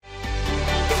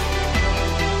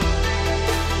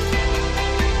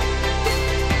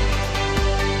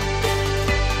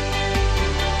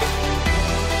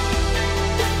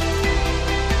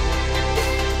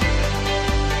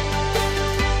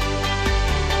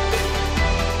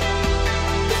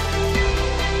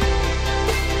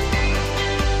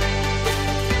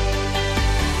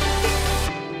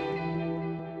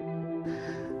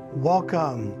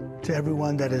Welcome to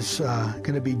everyone that is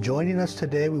going to be joining us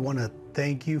today. We want to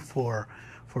thank you for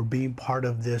being part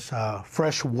of this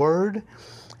fresh word,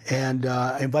 and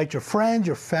invite your friends,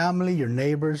 your family, your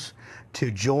neighbors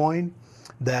to join.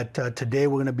 That today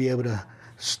we're going to be able to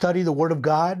study the Word of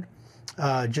God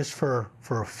just for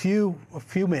a few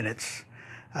minutes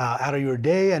out of your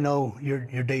day. I know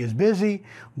your day is busy,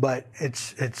 but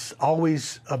it's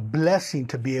always a blessing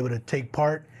to be able to take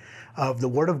part of the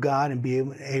Word of God and be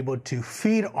able to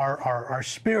feed our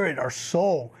spirit, our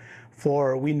soul,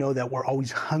 for we know that we're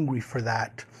always hungry for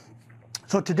that.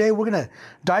 So today we're going to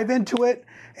dive into it.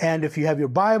 And if you have your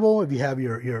Bible, if you have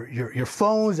your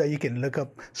phones that you can look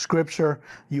up scripture,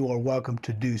 you are welcome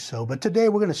to do so. But today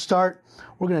we're going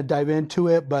to dive into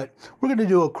it, but we're going to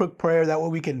do a quick prayer. That way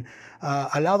we can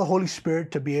allow the Holy Spirit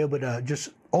to be able to just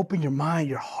open your mind,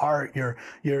 your heart,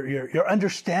 your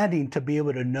understanding, to be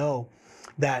able to know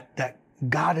that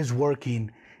God is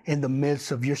working in the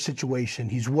midst of your situation.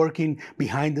 He's working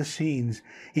behind the scenes,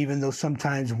 even though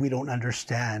sometimes we don't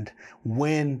understand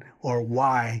when or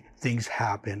why things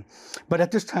happen. But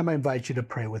at this time, I invite you to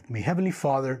pray with me. Heavenly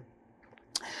Father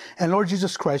and Lord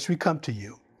Jesus Christ, we come to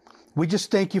you. We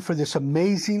just thank you for this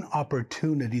amazing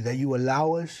opportunity that you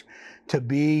allow us to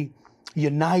be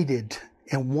united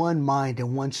in one mind,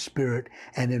 in one spirit,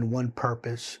 and in one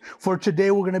purpose. For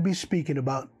today, we're going to be speaking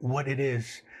about what it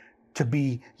is to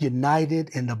be united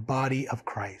in the body of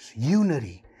Christ.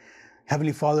 Unity.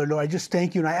 Heavenly Father, Lord, I just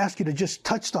thank you, and I ask you to just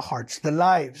touch the hearts, the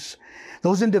lives,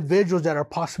 those individuals that are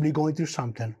possibly going through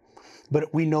something.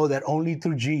 But we know that only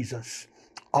through Jesus,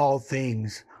 all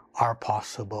things are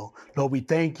possible. Lord, we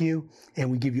thank you,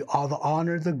 and we give you all the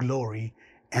honor, the glory,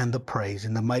 and the praise.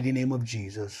 In the mighty name of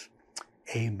Jesus,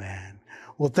 amen.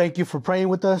 Well, thank you for praying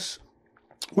with us.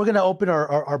 We're going to open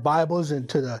our Bibles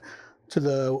into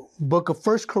the book of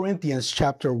 1 Corinthians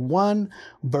chapter 1,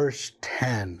 verse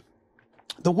 10.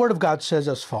 The Word of God says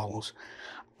as follows: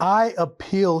 I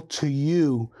appeal to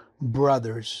you,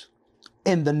 brothers,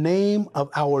 in the name of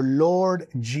our Lord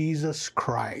Jesus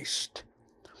Christ,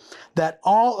 that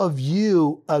all of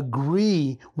you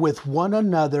agree with one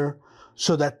another,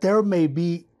 so that there may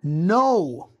be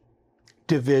no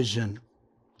division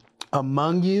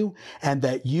among you, and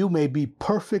that you may be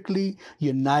perfectly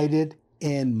united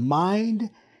in mind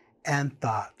and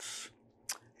thoughts.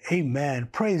 Amen.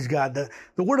 Praise God. The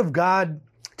Word of God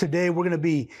today, we're going to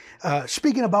be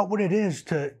speaking about what it is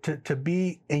to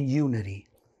be in unity,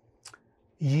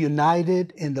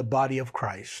 united in the body of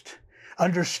Christ,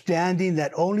 understanding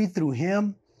that only through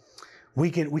Him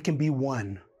we can be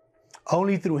one.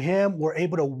 Only through Him we're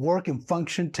able to work and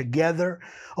function together.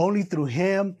 Only through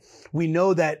Him we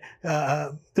know that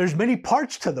there's many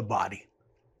parts to the body,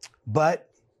 but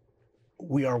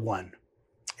we are one.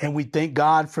 And we thank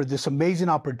God for this amazing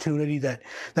opportunity that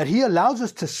He allows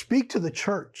us to speak to the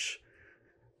church,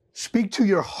 speak to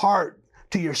your heart,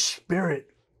 to your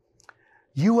spirit.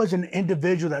 You as an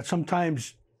individual that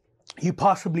sometimes you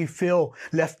possibly feel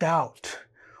left out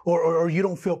or you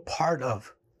don't feel part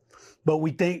of. But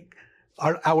we thank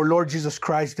our Lord Jesus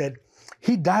Christ that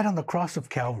He died on the cross of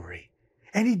Calvary,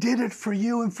 and He did it for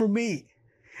you and for me.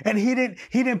 And He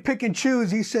didn't pick and choose.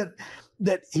 He said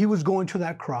that He was going to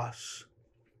that cross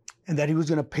and that He was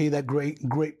going to pay that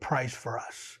great price for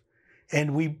us.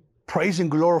 And we praise and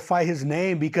glorify His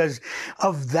name because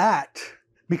of that,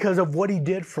 because of what He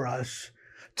did for us.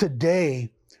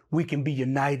 Today, we can be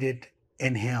united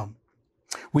in Him.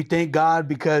 We thank God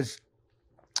because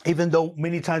even though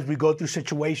many times we go through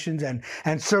situations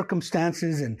and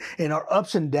circumstances and our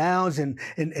ups and downs and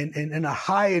our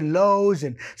high and lows,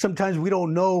 and sometimes we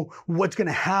don't know what's going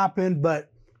to happen,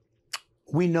 but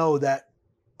we know that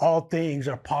all things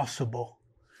are possible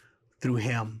through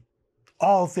Him.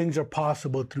 All things are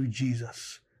possible through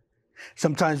Jesus.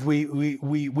 Sometimes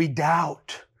we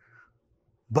doubt,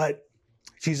 but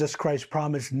Jesus Christ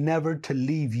promised never to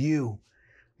leave you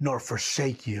nor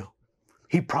forsake you.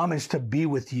 He promised to be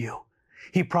with you.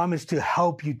 He promised to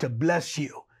help you, to bless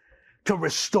you, to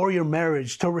restore your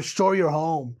marriage, to restore your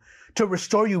home, to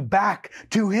restore you back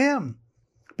to Him.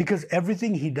 Because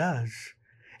everything He does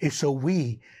is so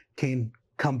we can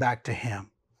come back to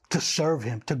Him, to serve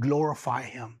Him, to glorify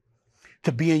Him,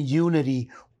 to be in unity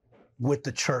with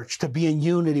the church, to be in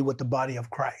unity with the body of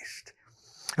Christ.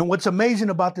 And what's amazing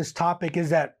about this topic is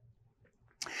that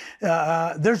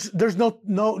there's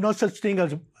no such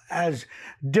thing as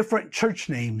different church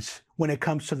names when it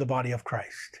comes to the body of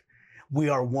Christ. We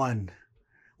are one.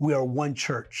 We are one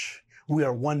church. We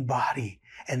are one body,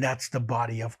 and that's the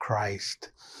body of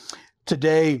Christ.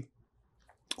 Today,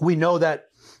 we know that,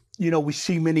 we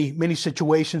see many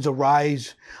situations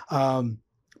arise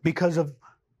because of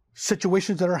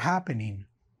situations that are happening.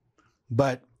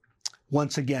 But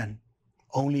once again,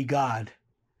 only God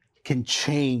can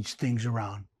change things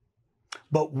around.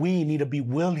 But we need to be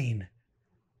willing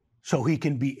so he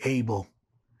can be able.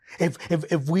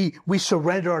 If we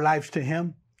surrender our lives to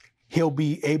him, he'll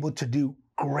be able to do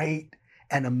great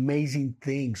and amazing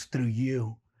things through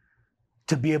you.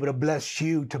 To be able to bless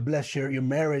you, to bless your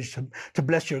marriage, to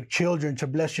bless your children, to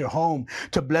bless your home,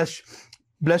 to bless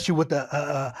you with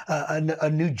a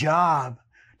new job,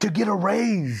 to get a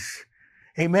raise.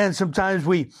 Amen. Sometimes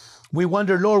we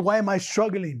wonder, Lord, why am I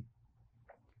struggling?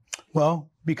 Well,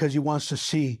 because he wants to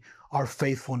see our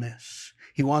faithfulness.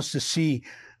 He wants to see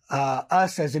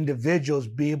us as individuals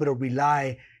be able to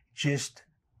rely just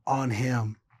on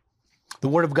him. The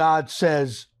word of God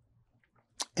says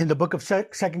in the book of 2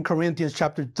 Corinthians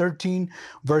chapter 13,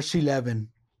 verse 11,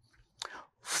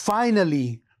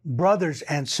 finally, brothers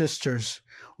and sisters,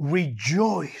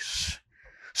 rejoice,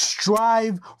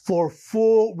 strive for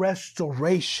full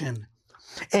restoration,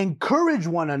 encourage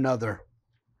one another,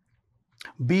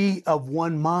 be of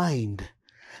one mind,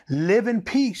 live in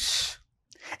peace,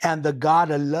 and the God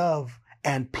of love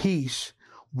and peace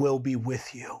will be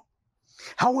with you.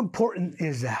 How important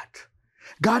is that?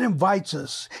 God invites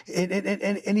us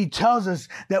and he tells us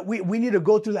that we need to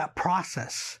go through that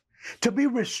process to be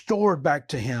restored back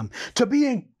to him, to be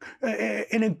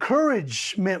an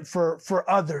encouragement for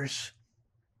others.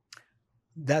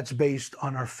 That's based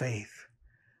on our faith.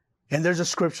 And there's a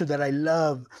scripture that I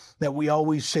love that we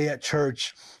always say at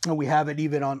church, and we have it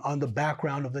even on the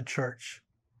background of the church,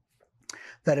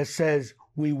 that it says,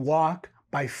 we walk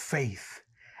by faith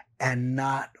and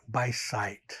not by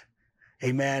sight.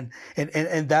 Amen.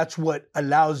 And that's what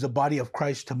allows the body of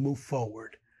Christ to move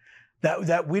forward.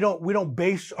 That we don't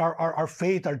base our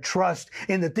faith, our trust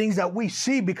in the things that we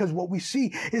see, because what we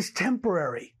see is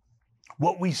temporary.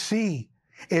 What we see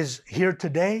is here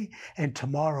today, and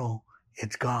tomorrow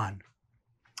it's gone.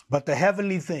 But the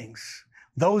heavenly things,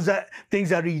 things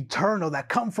that are eternal, that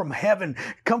come from heaven,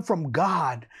 come from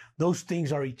God, those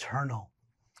things are eternal.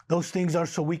 Those things are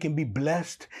so we can be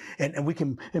blessed and we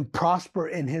can prosper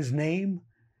in his name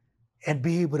and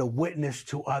be able to witness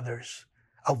to others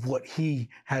of what he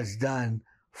has done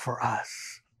for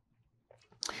us.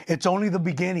 It's only the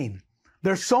beginning.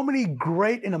 There's so many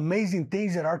great and amazing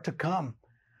things that are to come.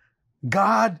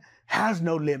 God has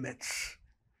no limits.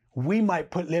 We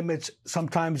might put limits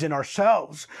sometimes in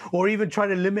ourselves or even try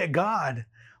to limit God,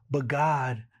 but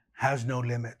God has no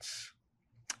limits.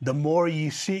 The more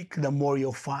you seek, the more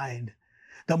you'll find.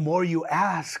 The more you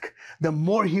ask, the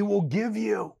more he will give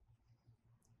you.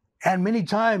 And many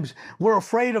times we're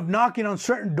afraid of knocking on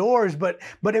certain doors, but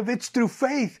if it's through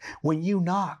faith, when you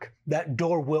knock, that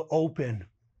door will open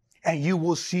and you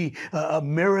will see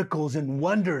miracles and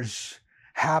wonders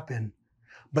happen.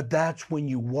 But that's when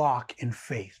you walk in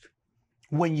faith.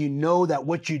 When you know that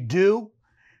what you do,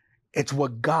 it's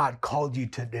what God called you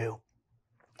to do.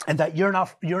 And that you're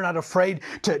not afraid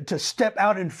to step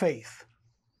out in faith.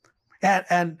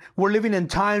 And we're living in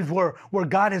times where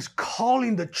God is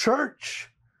calling the church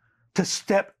to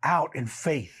step out in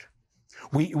faith.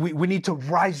 We need to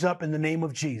rise up in the name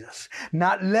of Jesus.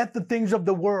 Not let the things of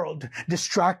the world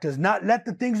distract us. Not let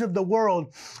the things of the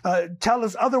world tell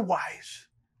us otherwise.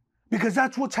 Because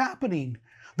that's what's happening.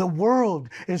 The world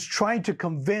is trying to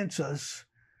convince us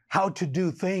how to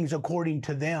do things according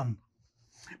to them.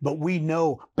 But we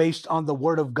know, based on the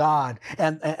word of God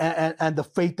and the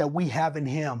faith that we have in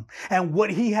him and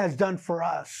what he has done for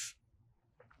us,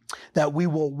 that we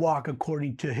will walk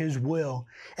according to his will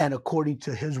and according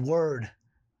to his word.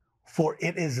 For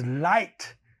it is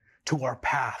light to our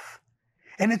path.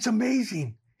 And it's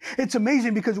amazing. It's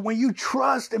amazing because when you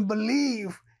trust and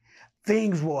believe,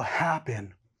 things will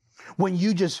happen. When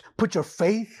you just put your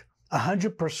faith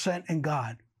 100% in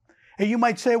God. And you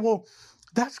might say, well,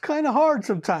 that's kind of hard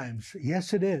sometimes.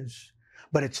 Yes, it is.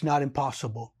 But it's not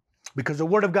impossible. Because the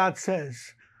word of God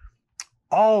says,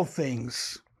 all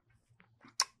things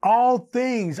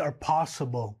are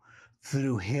possible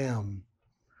through him.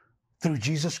 Through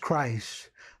Jesus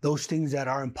Christ. Those things that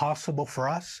are impossible for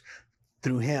us,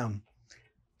 through him,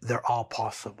 they're all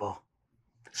possible.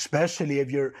 Especially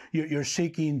if you're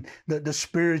seeking the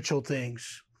spiritual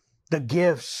things, the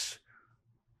gifts,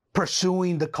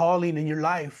 pursuing the calling in your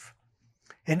life,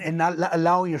 and not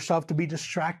allowing yourself to be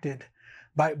distracted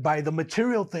by the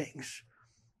material things.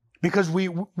 Because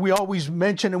we always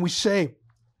mention and we say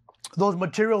those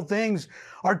material things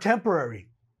are temporary.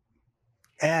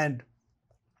 And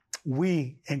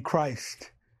we in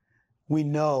Christ, we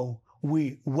know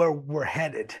where we're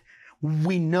headed.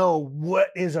 We know what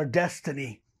is our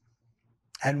destiny.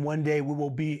 And one day we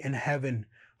will be in heaven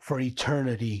for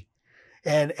eternity.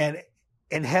 And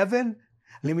in heaven,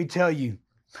 let me tell you,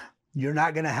 you're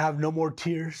not going to have no more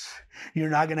tears. You're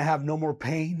not going to have no more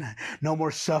pain, no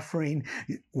more suffering.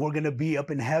 We're going to be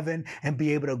up in heaven and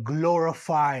be able to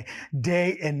glorify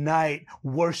day and night,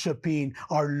 worshiping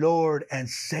our Lord and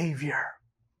Savior.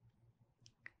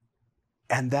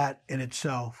 And that in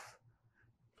itself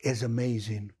is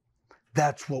amazing.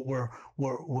 That's what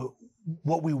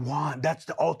what we want. That's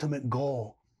the ultimate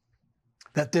goal.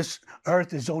 That this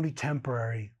earth is only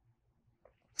temporary.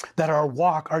 That our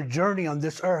walk, our journey on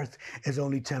this earth is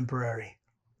only temporary.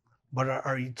 But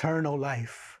our eternal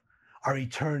life, our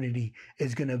eternity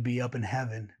is going to be up in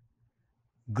heaven,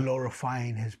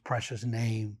 glorifying his precious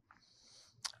name.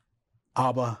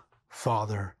 Abba,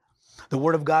 Father. The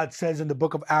Word of God says in the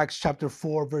book of Acts chapter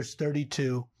 4, verse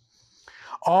 32,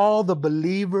 all the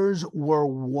believers were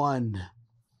one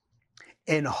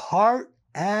in heart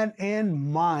and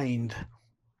in mind.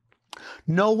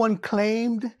 No one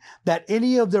claimed that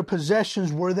any of their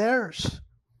possessions were theirs,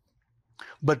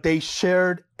 but they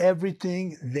shared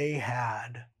everything they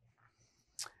had.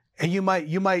 And you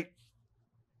might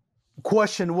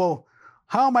question, well,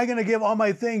 how am I going to give all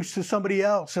my things to somebody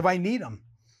else if I need them?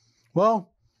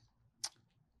 Well,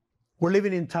 we're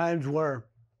living in times where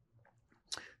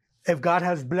if God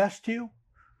has blessed you,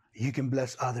 you can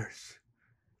bless others,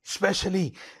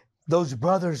 especially those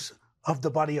brothers of the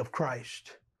body of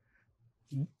Christ.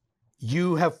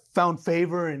 You have found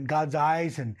favor in God's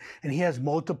eyes, and he has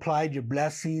multiplied your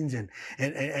blessings,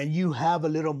 and you have a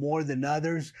little more than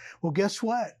others. Well, guess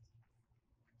what?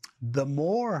 The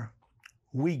more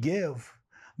we give,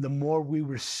 the more we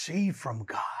receive from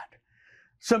God.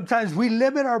 Sometimes we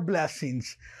limit our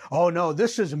blessings. Oh no,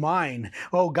 this is mine.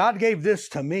 Oh, God gave this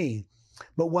to me.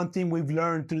 But one thing we've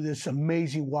learned through this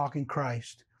amazing walk in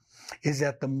Christ is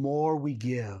that the more we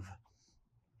give,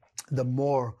 the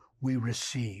more we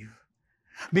receive.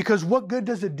 Because what good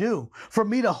does it do for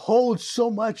me to hold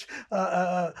so much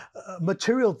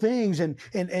material things, and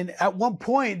at one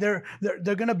point they're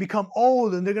going to become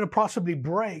old and they're going to possibly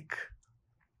break.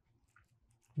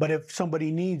 But if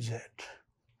somebody needs it,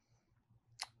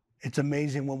 it's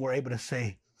amazing when we're able to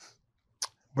say,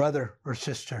 brother or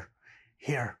sister,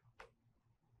 here,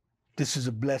 this is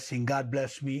a blessing. God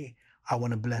bless me. I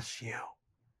want to bless you.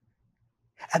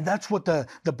 And that's what the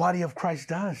body of Christ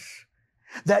does.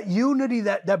 That unity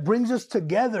that brings us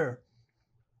together,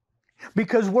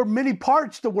 because we're many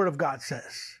parts, the Word of God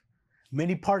says.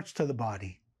 Many parts to the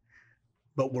body,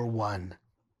 but we're one.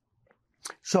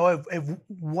 So if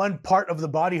one part of the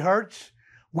body hurts,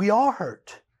 we all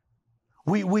hurt.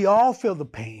 We all feel the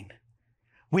pain.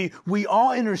 We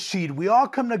all intercede. We all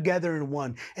come together in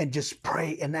one and just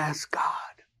pray and ask God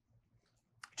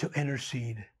to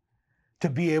intercede, to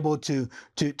be able to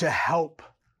help.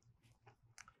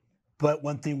 But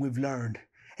one thing we've learned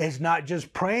is not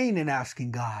just praying and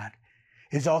asking God,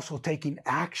 is also taking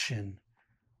action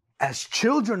as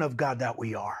children of God that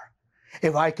we are.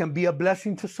 If I can be a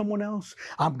blessing to someone else,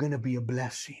 I'm going to be a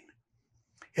blessing.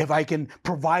 If I can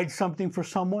provide something for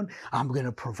someone, I'm going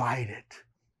to provide it.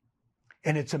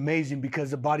 And it's amazing because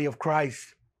the body of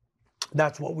Christ,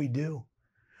 that's what we do.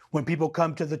 When people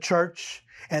come to the church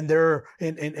and they're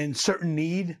in certain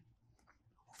need,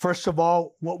 first of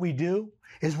all, what we do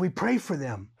is we pray for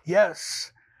them.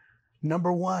 Yes.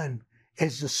 Number one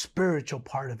is the spiritual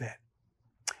part of it.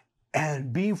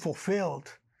 And being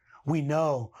fulfilled, we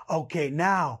know, okay,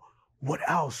 now what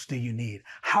else do you need?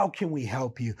 How can we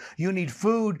help you? You need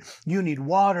food, you need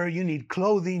water, you need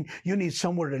clothing, you need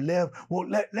somewhere to live. Well,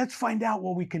 let's find out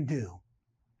what we can do.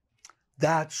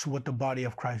 That's what the body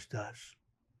of Christ does.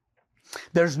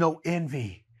 There's no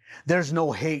envy. There's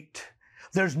no hate.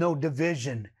 There's no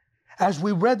division. As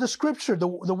we read the scripture, the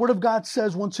Word of God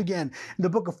says once again, in the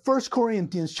book of 1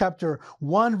 Corinthians chapter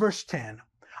 1, verse 10,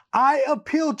 I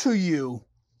appeal to you,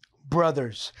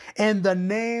 brothers, in the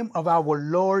name of our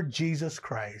Lord Jesus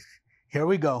Christ. Here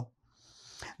we go.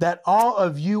 That all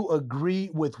of you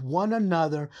agree with one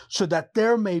another so that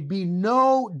there may be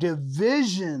no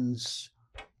divisions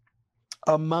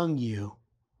among you,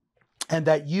 and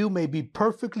that you may be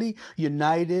perfectly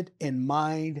united in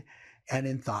mind and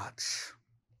in thoughts.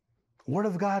 Word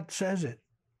of God says it.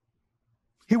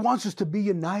 He wants us to be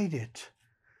united.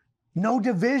 No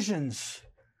divisions.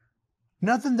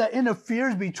 Nothing that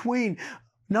interferes between,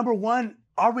 number one,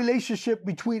 our relationship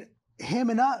between him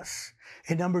and us.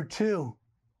 And number two,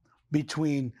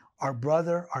 between our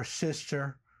brother, our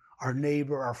sister, our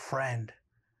neighbor, our friend.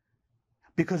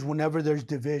 Because whenever there's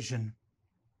division,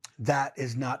 that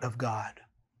is not of God.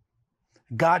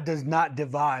 God does not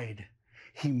divide.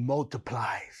 He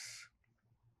multiplies.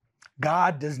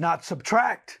 God does not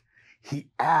subtract. He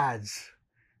adds.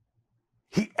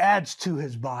 He adds to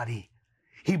his body.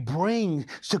 He brings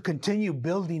to continue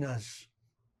building us,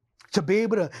 to be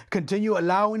able to continue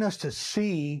allowing us to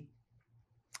see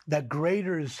that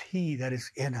greater is he that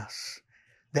is in us,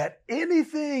 that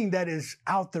anything that is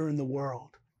out there in the world.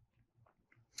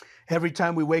 Every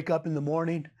time we wake up in the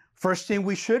morning, first thing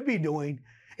we should be doing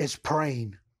is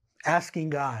praying,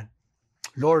 asking God,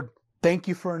 Lord, thank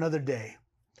you for another day.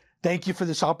 Thank you for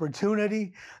this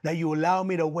opportunity that you allow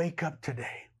me to wake up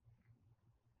today.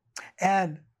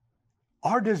 And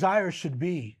our desire should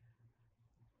be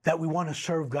that we want to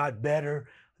serve God better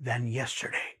than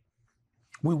yesterday.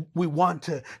 We want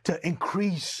to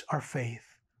increase our faith.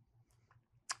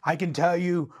 I can tell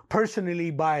you personally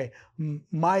by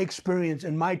my experience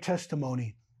and my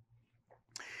testimony.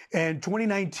 In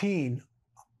 2019,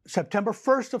 September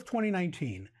 1st of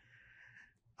 2019,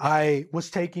 I was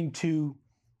taken to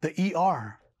the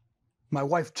ER. My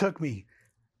wife took me.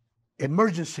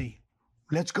 Emergency.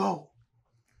 Let's go.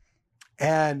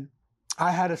 And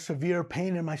I had a severe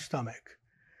pain in my stomach.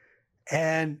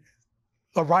 And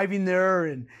arriving there,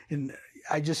 and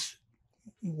I just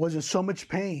was in so much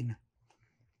pain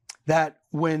that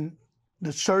when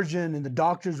the surgeon and the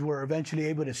doctors were eventually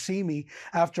able to see me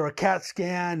after a CAT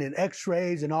scan and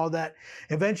x-rays and all that,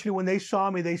 eventually when they saw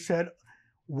me, they said,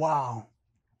 wow,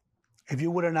 if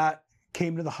you would have not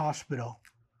came to the hospital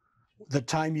the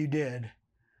time you did,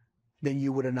 then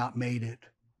you would have not made it.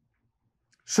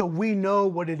 So we know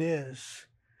what it is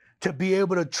to be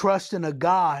able to trust in a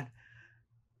God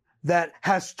that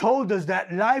has told us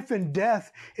that life and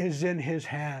death is in his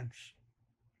hands.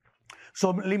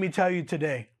 So let me tell you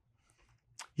today,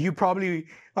 you probably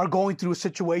are going through a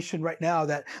situation right now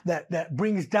that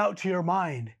brings doubt to your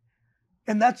mind.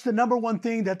 And that's the number one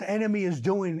thing that the enemy is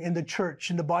doing in the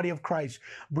church, in the body of Christ,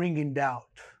 bringing doubt.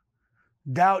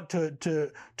 Doubt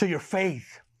to your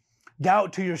faith.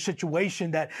 Doubt to your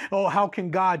situation that, oh, how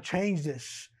can God change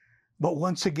this? But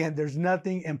once again, there's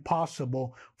nothing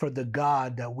impossible for the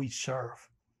God that we serve.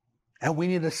 And we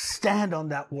need to stand on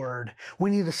that word. We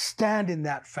need to stand in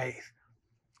that faith.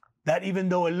 That even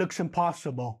though it looks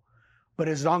impossible, but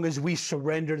as long as we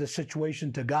surrender the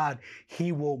situation to God,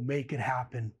 he will make it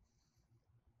happen.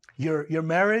 Your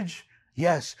marriage,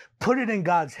 yes, put it in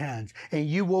God's hands and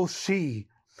you will see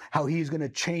how he's going to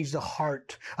change the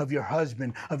heart of your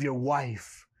husband, of your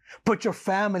wife. Put your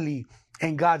family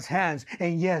in God's hands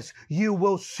and yes, you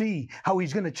will see how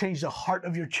he's going to change the heart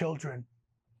of your children.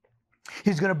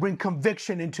 He's going to bring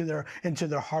conviction into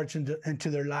their hearts and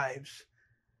into their lives.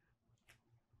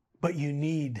 But you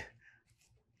need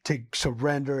to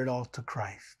surrender it all to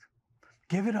Christ.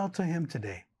 Give it all to him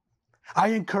today. I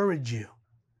encourage you.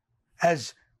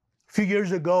 As a few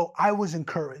years ago, I was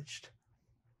encouraged.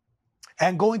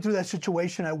 And going through that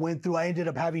situation I went through, I ended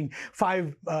up having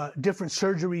 5 different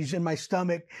surgeries in my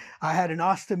stomach. I had an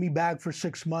ostomy bag for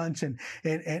 6 months.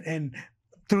 And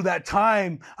through that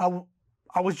time,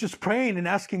 I was just praying and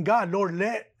asking God, Lord,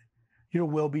 let your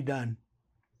will be done.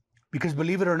 Because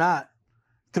believe it or not,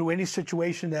 through any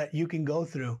situation that you can go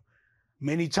through,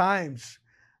 many times,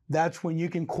 that's when you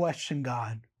can question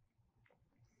God.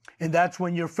 And that's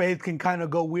when your faith can kind of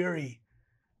go weary.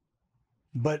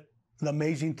 But the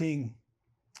amazing thing,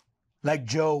 like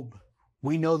Job,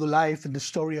 we know the life and the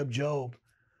story of Job.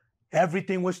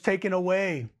 Everything was taken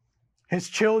away. His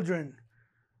children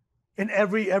and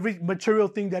every material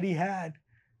thing that he had.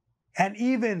 And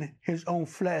even his own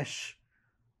flesh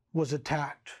was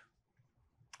attacked.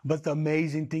 But the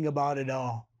amazing thing about it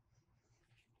all,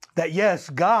 that yes,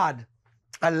 God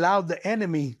allowed the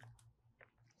enemy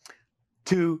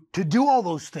to do all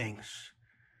those things.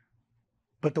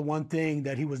 But the one thing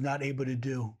that he was not able to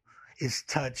do is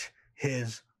touch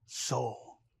his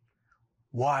soul.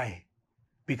 Why?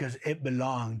 Because it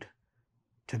belonged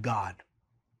to God.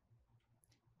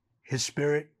 His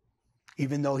spirit,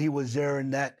 even though he was there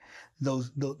in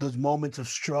those moments of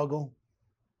struggle,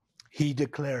 he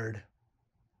declared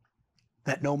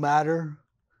that no matter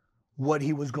what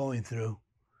he was going through,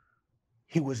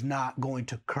 he was not going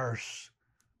to curse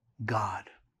God.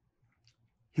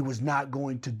 He was not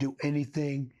going to do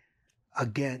anything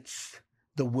against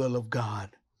the will of God.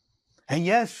 And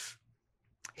yes,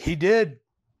 he did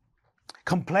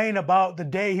complain about the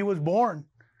day he was born.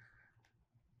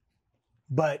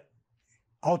 But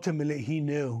ultimately, he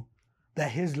knew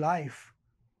that his life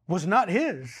was not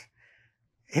his.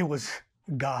 It was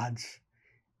God's.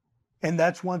 And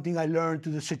that's one thing I learned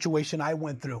through the situation I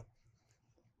went through.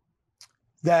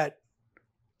 That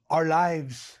our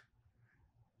lives,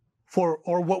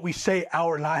 or what we say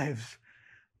our lives,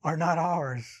 are not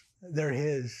ours. They're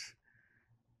his.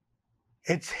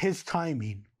 It's His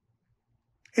timing.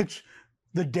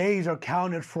 The days are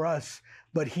counted for us,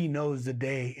 but He knows the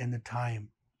day and the time.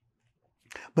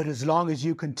 But as long as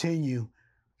you continue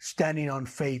standing on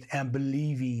faith and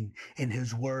believing in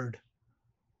His word,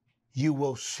 you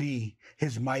will see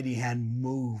His mighty hand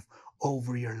move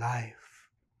over your life.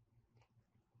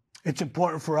 It's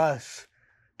important for us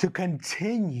to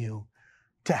continue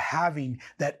to having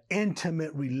that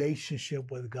intimate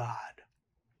relationship with God.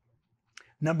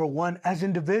 Number one, as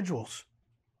individuals,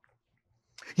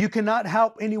 you cannot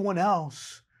help anyone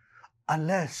else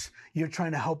unless you're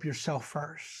trying to help yourself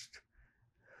first.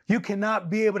 You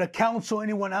cannot be able to counsel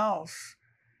anyone else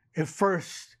if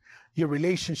first your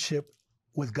relationship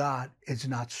with God is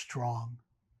not strong.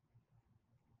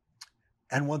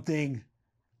 And one thing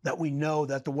that we know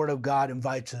that the Word of God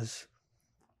invites us,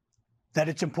 that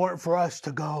it's important for us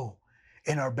to go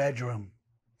in our bedroom,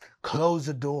 close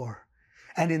the door,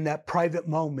 and in that private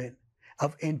moment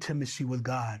of intimacy with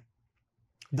God,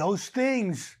 those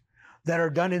things that are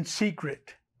done in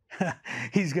secret,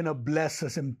 He's going to bless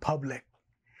us in public.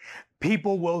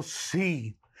 People will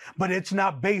see, but it's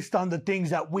not based on the things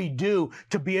that we do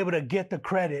to be able to get the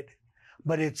credit,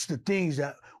 but it's the things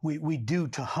that we do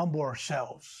to humble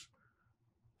ourselves,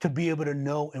 to be able to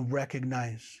know and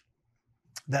recognize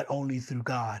that only through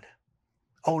God,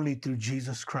 only through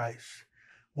Jesus Christ,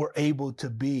 we're able to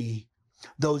be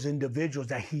those individuals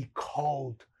that He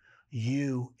called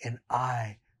you and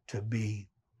I to be.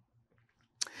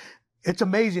 It's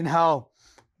amazing how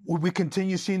we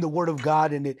continue seeing the Word of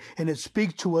God, and it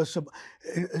speaks to us.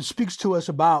 It speaks to us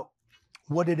about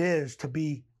what it is to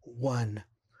be one.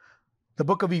 The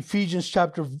book of Ephesians,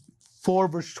 chapter 4,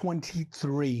 verse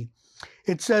 23.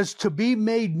 It says, "To be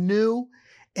made new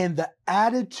in the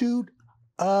attitude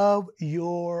of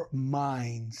your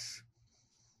minds."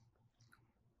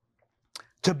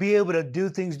 To be able to do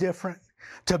things different,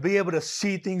 to be able to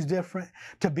see things different,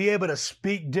 to be able to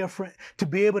speak different, to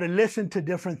be able to listen to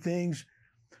different things,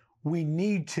 we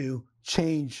need to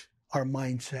change our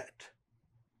mindset.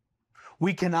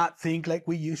 We cannot think like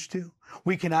we used to.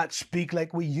 We cannot speak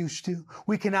like we used to.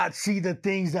 We cannot see the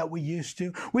things that we used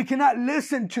to. We cannot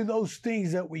listen to those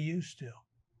things that we used to.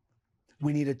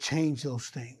 We need to change those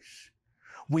things.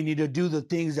 We need to do the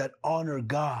things that honor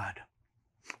God.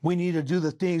 We need to do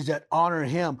the things that honor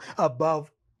Him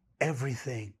above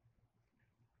everything.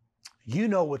 You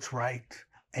know what's right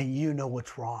and you know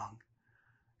what's wrong.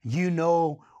 You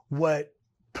know what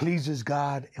pleases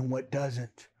God and what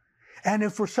doesn't. And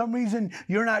if for some reason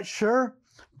you're not sure,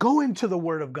 go into the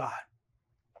Word of God.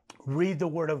 Read the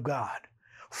Word of God.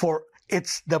 For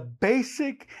it's the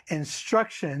basic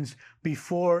instructions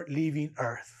before leaving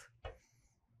earth.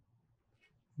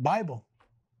 Bible.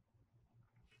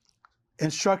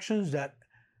 Instructions that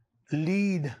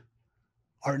lead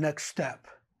our next step,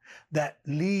 that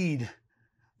lead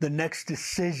the next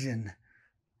decision,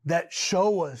 that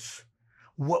show us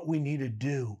what we need to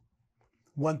do.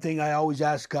 One thing I always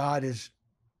ask God is,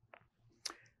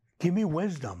 give me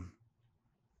wisdom.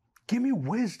 Give me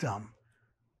wisdom.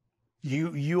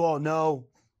 You all know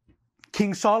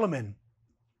King Solomon.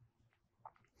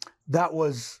 That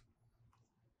was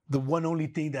the one only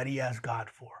thing that he asked God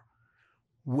for.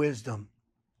 Wisdom.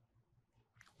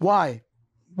 Why?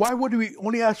 Why would we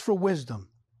only ask for wisdom?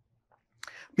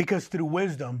 Because through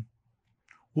wisdom,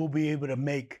 we'll be able to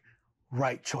make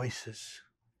right choices.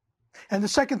 And the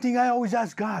second thing I always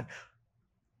ask God,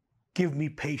 give me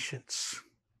patience.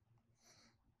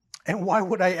 And why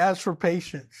would I ask for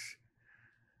patience?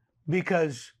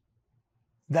 Because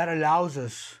that allows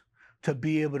us to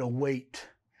be able to wait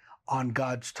on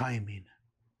God's timing.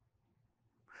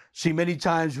 See, many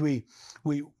times we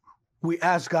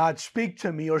ask God, speak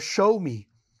to me or show me.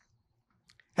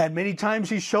 And many times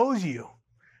He shows you.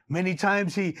 Many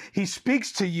times He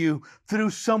speaks to you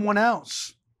through someone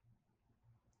else.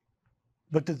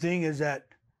 But the thing is that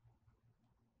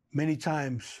many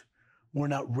times we're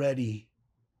not ready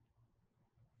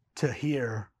to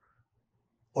hear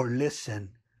or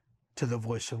listen to the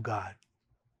voice of God.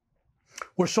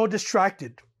 We're so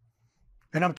distracted.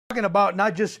 And I'm talking about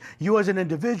not just you as an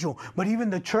individual, but even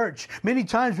the church. Many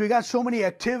times we got so many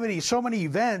activities, so many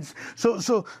events,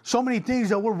 so many things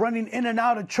that we're running in and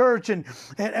out of church. And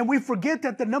we forget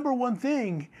that the number one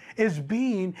thing is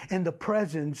being in the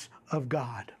presence of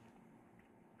God.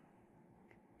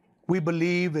 We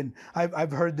believe, and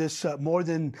I've heard this more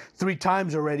than 3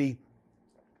 times already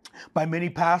by many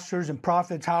pastors and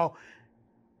prophets, how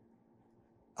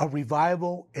a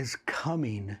revival is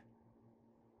coming.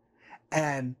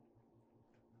 And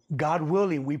God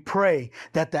willing, we pray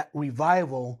that that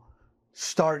revival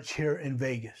starts here in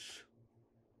Vegas.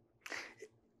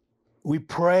 we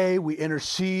pray, we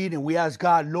intercede, and we ask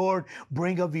God, Lord,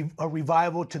 bring a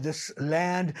revival to this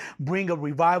land, bring a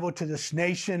revival to this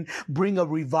nation, bring a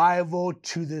revival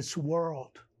to this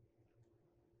world.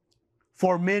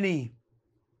 For many,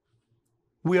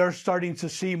 we are starting to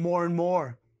see more and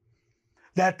more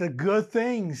that the good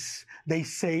things they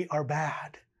say are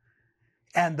bad,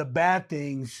 and the bad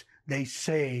things they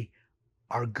say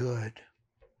are good.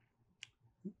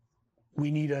 We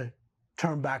need to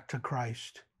turn back to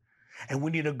Christ. And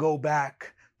we need to go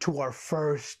back to our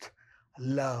first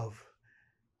love.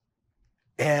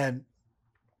 And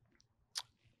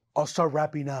I'll start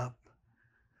wrapping up.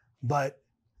 But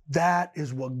that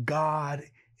is what God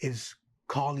is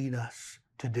calling us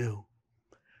to do.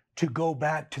 To go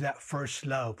back to that first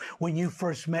love. When you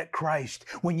first met Christ,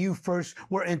 when you first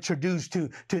were introduced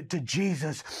to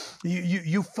Jesus,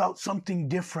 you felt something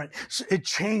different. It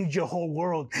changed your whole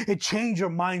world. It changed your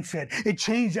mindset. It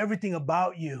changed everything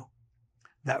about you.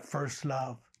 That first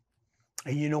love.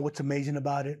 And you know what's amazing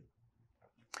about it?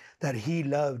 That He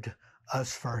loved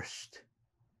us first.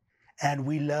 And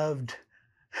we loved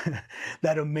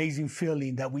that amazing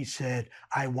feeling that we said,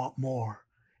 I want more.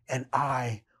 And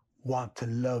I want to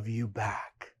love you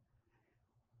back.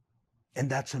 And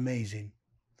that's amazing.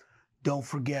 Don't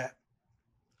forget,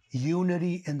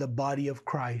 unity in the body of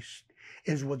Christ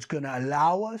is what's going to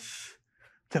allow us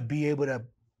to be able to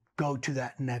go to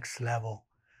that next level.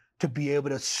 To be able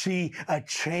to see a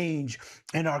change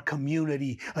in our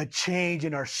community, a change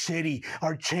in our city,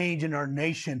 our change in our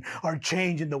nation, our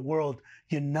change in the world,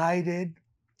 united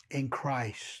in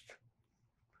Christ.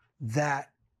 That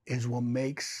is what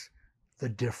makes the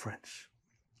difference.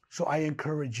 So I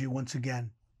encourage you once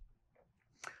again,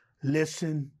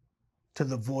 listen to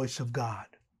the voice of God.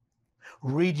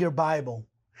 Read your Bible.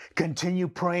 Continue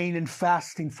praying and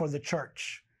fasting for the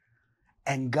church.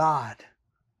 And God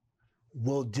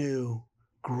will do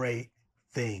great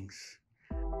things.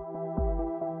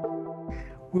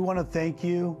 We want to thank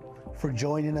you for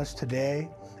joining us today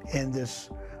in this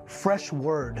fresh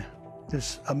word,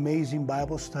 this amazing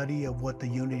Bible study of what the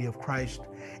unity of Christ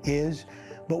is.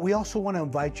 But we also want to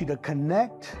invite you to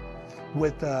connect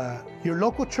with your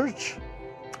local church.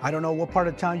 I don't know what part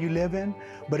of town you live in,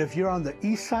 but if you're on the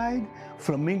east side,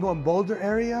 Flamingo and Boulder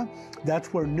area,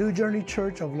 that's where New Journey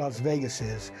Church of Las Vegas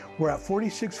is. We're at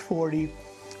 4640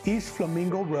 East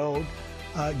Flamingo Road,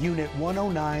 Unit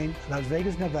 109, Las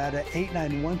Vegas, Nevada,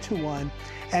 89121.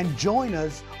 And join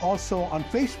us also on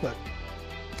Facebook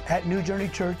at New Journey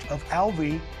Church of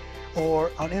LV, or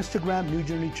on Instagram, New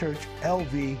Journey Church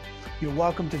LV. You're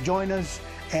welcome to join us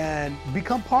and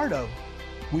become part of.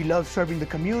 We love serving the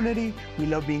community. We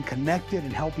love being connected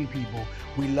and helping people.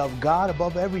 We love God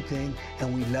above everything,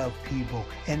 and we love people.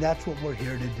 And that's what we're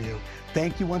here to do.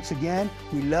 Thank you once again.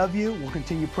 We love you. We'll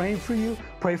continue praying for you.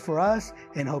 Pray for us,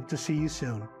 and hope to see you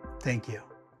soon. Thank you.